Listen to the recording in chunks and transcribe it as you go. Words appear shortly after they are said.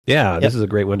Yeah, this is a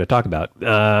great one to talk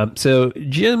about. So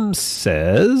Jim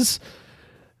says,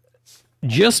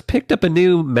 just picked up a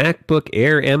new MacBook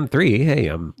Air M3. Hey,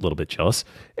 I'm a little bit jealous.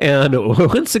 And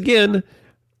once again,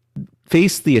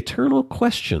 face the eternal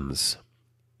questions.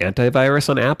 Antivirus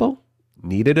on Apple?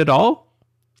 Needed at all?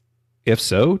 If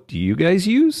so, do you guys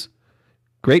use?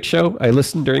 Great show. I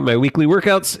listen during my weekly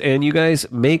workouts, and you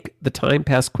guys make the time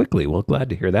pass quickly. Well, glad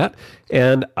to hear that.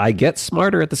 And I get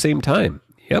smarter at the same time.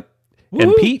 Yep. Woo,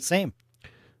 and Pete, same.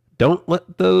 Don't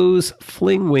let those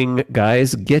fling wing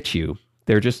guys get you.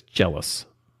 They're just jealous.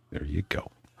 There you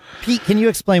go. Pete, can you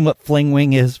explain what fling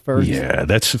wing is first? Yeah,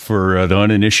 that's for the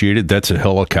uninitiated. That's a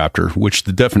helicopter, which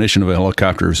the definition of a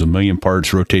helicopter is a million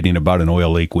parts rotating about an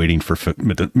oil lake waiting for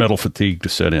metal fatigue to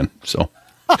set in. So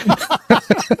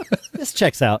this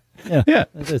checks out. Yeah.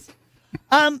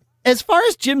 As far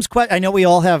as Jim's question, I know we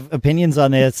all have opinions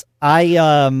on this.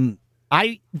 I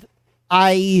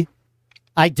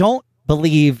don't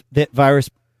believe that virus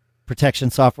protection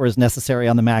software is necessary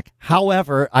on the Mac.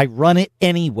 However, I run it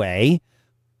anyway,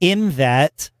 in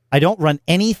that I don't run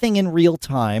anything in real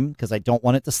time because I don't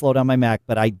want it to slow down my Mac,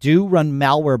 but I do run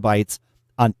Malwarebytes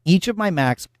on each of my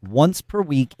Macs once per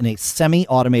week in a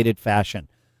semi-automated fashion.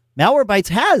 Malwarebytes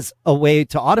has a way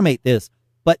to automate this,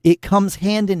 but it comes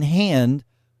hand in hand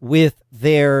with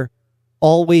their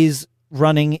always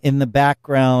running in the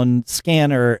background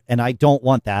scanner, and I don't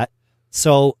want that.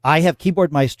 So I have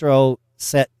Keyboard Maestro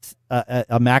set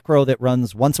a macro that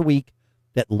runs once a week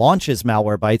that launches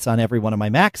Malwarebytes on every one of my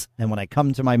Macs. And when I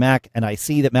come to my Mac and I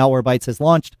see that Malwarebytes has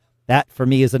launched, that for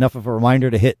me is enough of a reminder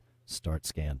to hit start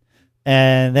scan.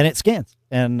 And then it scans.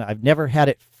 And I've never had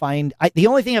it find. The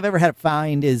only thing I've ever had it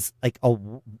find is like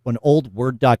an old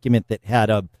Word document that had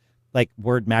a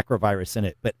Word macro virus in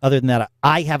it. But other than that,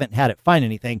 I haven't had it find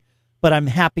anything. But I'm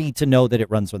happy to know that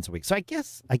it runs once a week. So I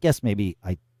guess maybe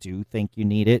I do think you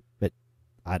need it, but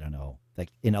I don't know, like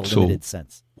in a limited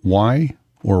sense. Why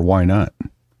or why not?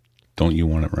 Don't you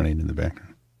want it running in the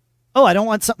background? Oh, I don't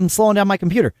want something slowing down my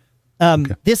computer.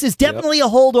 Okay. This is definitely a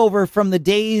holdover from the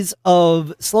days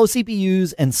of slow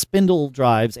CPUs and spindle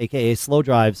drives, aka slow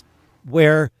drives,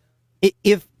 where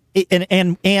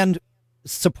and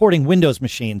supporting Windows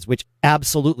machines, which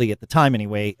absolutely at the time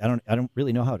anyway, I don't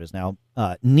really know how it is now,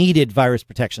 needed virus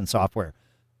protection software.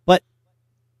 But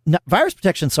virus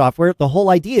protection software, the whole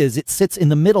idea is it sits in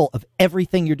the middle of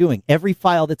everything you're doing. Every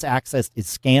file that's accessed is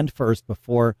scanned first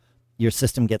before your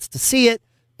system gets to see it.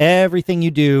 Everything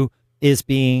you do is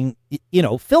being,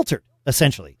 filtered,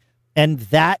 essentially. And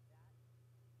that,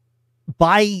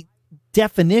 by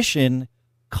definition,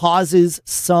 causes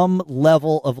some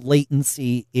level of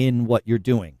latency in what you're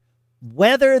doing.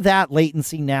 Whether that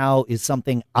latency now is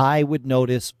something I would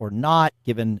notice or not,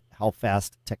 given how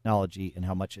fast technology and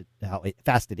how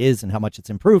fast it is and how much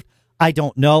it's improved, I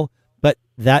don't know, but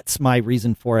that's my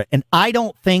reason for it. And I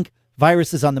don't think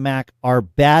viruses on the Mac are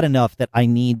bad enough that I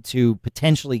need to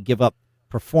potentially give up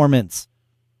performance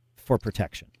for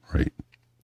protection. Right.